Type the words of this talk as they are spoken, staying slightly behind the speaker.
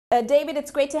David,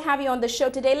 it's great to have you on the show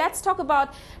today. Let's talk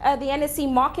about the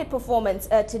NSE market performance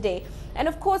today. And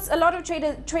of course, a lot of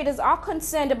traders are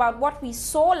concerned about what we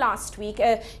saw last week.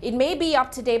 It may be up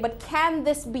today, but can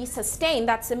this be sustained?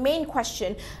 That's the main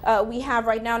question we have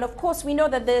right now. And of course, we know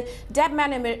that the Debt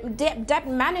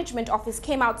Management Office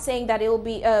came out saying that it will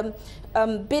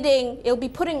be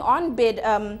putting on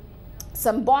bid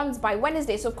some bonds by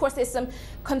Wednesday. So of course there's some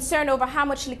concern over how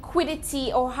much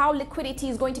liquidity or how liquidity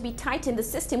is going to be tight in the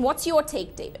system. What's your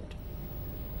take, David?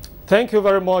 Thank you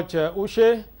very much,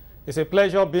 Uche. It's a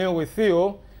pleasure being with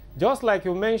you. Just like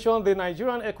you mentioned, the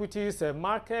Nigerian equities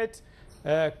market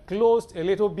closed a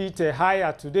little bit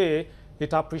higher today.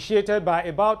 It appreciated by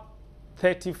about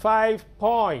 35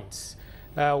 points,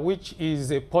 which is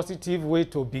a positive way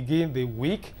to begin the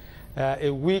week.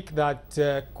 A week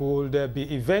that could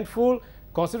be eventful,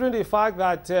 considering the fact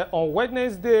that on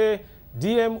Wednesday,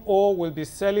 DMO will be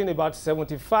selling about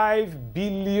 75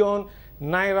 billion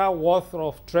naira worth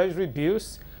of treasury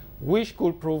bills, which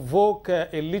could provoke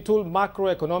a little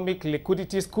macroeconomic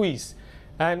liquidity squeeze.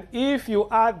 And if you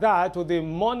add that to the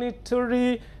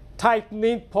monetary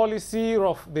tightening policy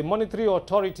of the monetary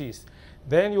authorities,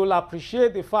 then you'll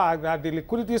appreciate the fact that the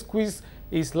liquidity squeeze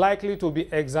is likely to be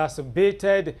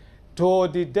exacerbated to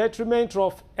the detriment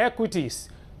of equities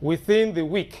within the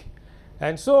week.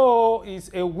 And so it's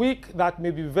a week that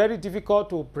may be very difficult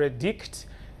to predict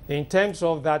in terms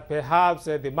of that perhaps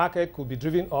the market could be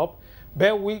driven up,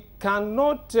 but we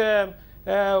cannot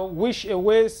wish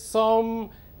away some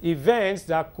events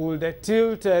that could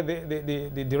tilt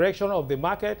the direction of the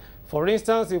market. For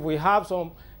instance, if we have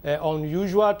some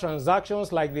unusual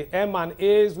transactions like the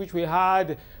M&As which we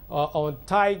had on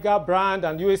Tiger Brand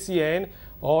and UACN,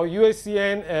 or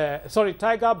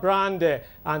Tiger Brand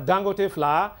and Dangote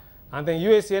Flour, and then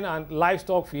UACN and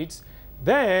Livestock Feeds,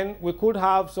 then we could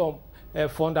have some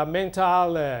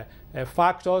fundamental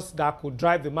factors that could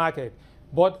drive the market.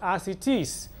 But as it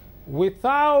is,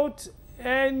 without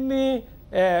any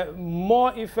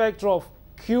more effect of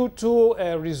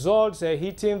Q2 results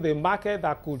hitting the market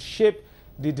that could shape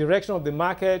the direction of the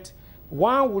market,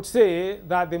 one would say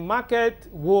that the market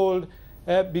would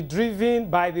be driven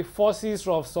by the forces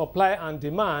of supply and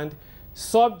demand,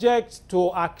 subject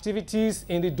to activities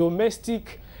in the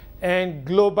domestic and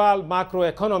global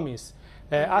macroeconomies.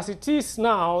 As it is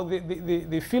now,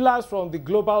 the feelers from the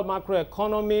global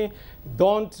macroeconomy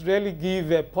don't really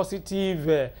give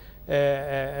positive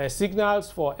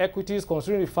signals for equities,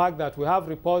 considering the fact that we have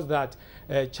reports that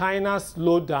China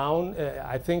slowed down,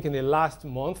 I think, in the last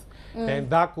month, and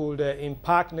that could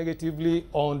impact negatively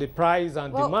on the price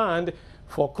and demand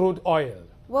for crude oil.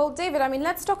 Well, David, I mean,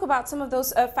 let's talk about some of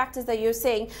those factors that you're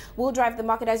saying will drive the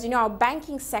market. As you know, our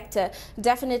banking sector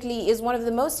definitely is one of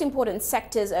the most important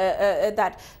sectors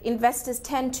that investors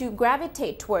tend to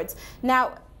gravitate towards.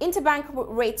 Now, interbank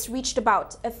rates reached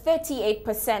about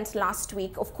 38% last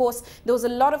week. Of course, there was a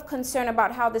lot of concern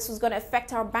about how this was going to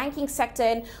affect our banking sector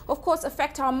and, of course,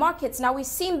 affect our markets. Now, we've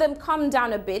seen them come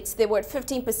down a bit. They were at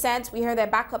 15%. We hear they're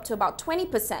back up to about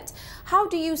 20%. How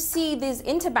do you see these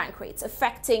interbank rates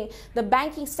affecting the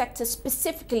banking sector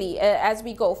specifically as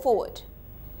we go forward?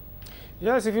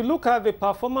 Yes, if you look at the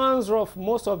performance of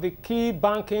most of the key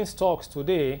banking stocks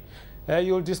today,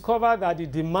 you'll discover that the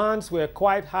demands were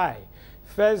quite high.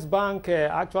 First Bank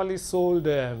actually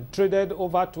traded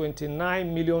over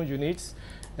 29 million units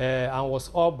and was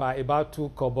up by about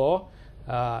 2 kobo.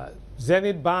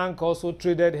 Zenith Bank also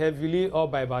traded heavily,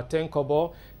 up by about 10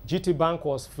 kobo. GT Bank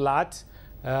was flat.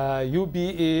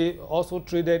 UBA also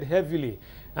traded heavily.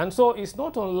 And so it's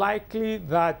not unlikely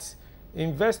that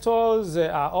investors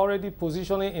are already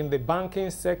positioning in the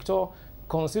banking sector,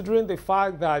 considering the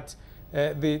fact that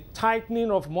the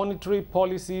tightening of monetary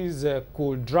policies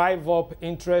could drive up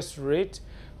interest rate,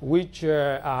 which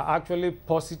are actually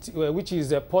positive, which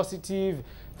is positive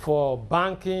for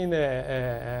banking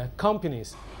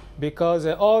companies, because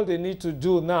all they need to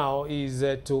do now is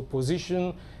to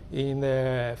position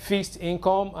in fixed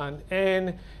income and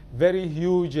earn very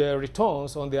huge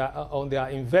returns on their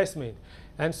investment.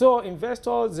 And so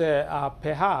investors are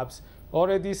perhaps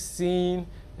already seeing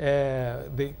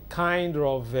the kind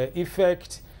of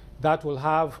effect that will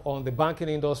have on the banking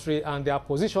industry and their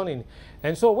positioning.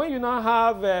 And so when you now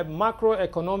have a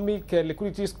macroeconomic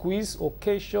liquidity squeeze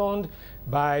occasioned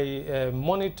by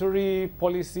monetary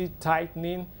policy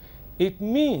tightening, it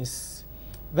means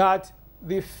that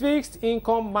the fixed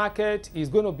income market is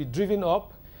going to be driven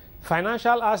up.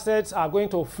 Financial assets are going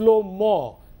to flow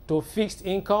more to fixed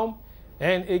income.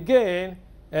 And again,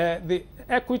 the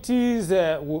equities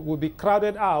will be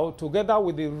crowded out together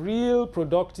with the real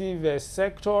productive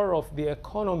sector of the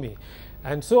economy.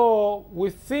 And so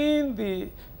within the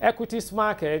equities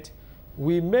market,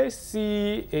 we may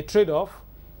see a trade-off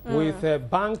with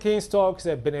banking stocks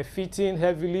benefiting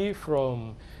heavily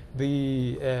from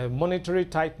the monetary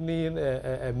tightening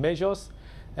measures,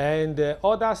 and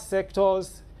other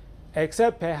sectors,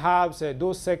 except perhaps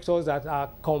those sectors that are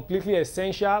completely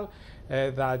essential,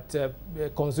 that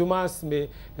consumers may,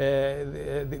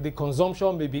 the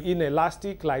consumption may be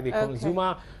inelastic, like the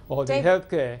consumer or the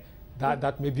healthcare,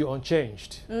 that may be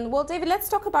unchanged. Well, David, let's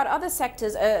talk about other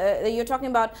sectors. You're talking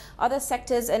about other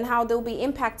sectors and how they'll be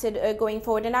impacted going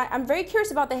forward. And I'm very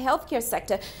curious about the healthcare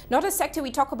sector. Not a sector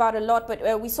we talk about a lot,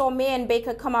 but we saw May and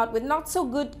Baker come out with not so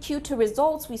good Q2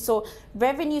 results. We saw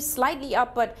revenue slightly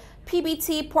up, but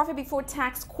PBT, profit before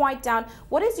tax, quite down.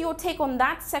 What is your take on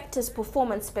that sector's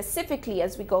performance specifically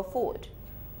as we go forward?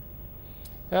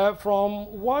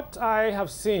 From what I have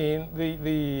seen,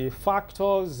 the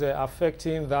factors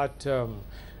affecting that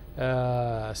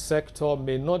sector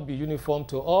may not be uniform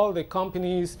to all the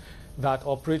companies that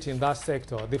operate in that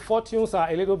sector. The fortunes are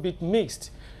a little bit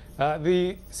mixed.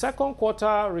 The second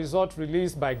quarter result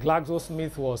released by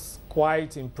GlaxoSmith was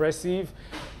quite impressive,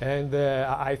 and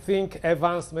I think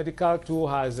Evans Medical too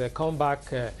has come back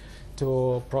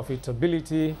to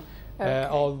profitability.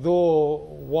 Although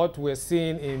what we're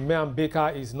seeing in May and Baker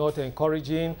is not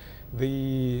encouraging,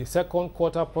 the second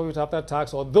quarter profit after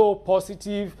tax, although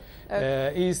positive,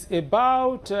 is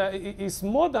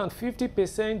more than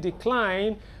 50%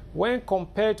 decline when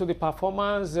compared to the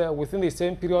performance within the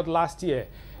same period last year.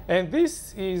 And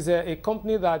this is a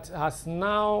company that has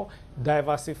now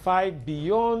diversified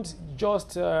beyond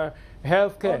just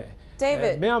healthcare.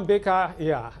 David. May and Baker,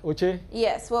 yeah, Uche?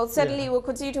 Yes, well, certainly we'll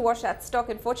continue to watch that stock.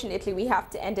 Unfortunately, we have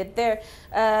to end it there.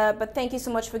 But thank you so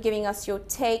much for giving us your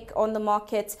take on the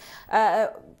market.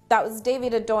 That was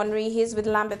David Adonri. He's with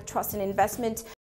Lambeth Trust Investment.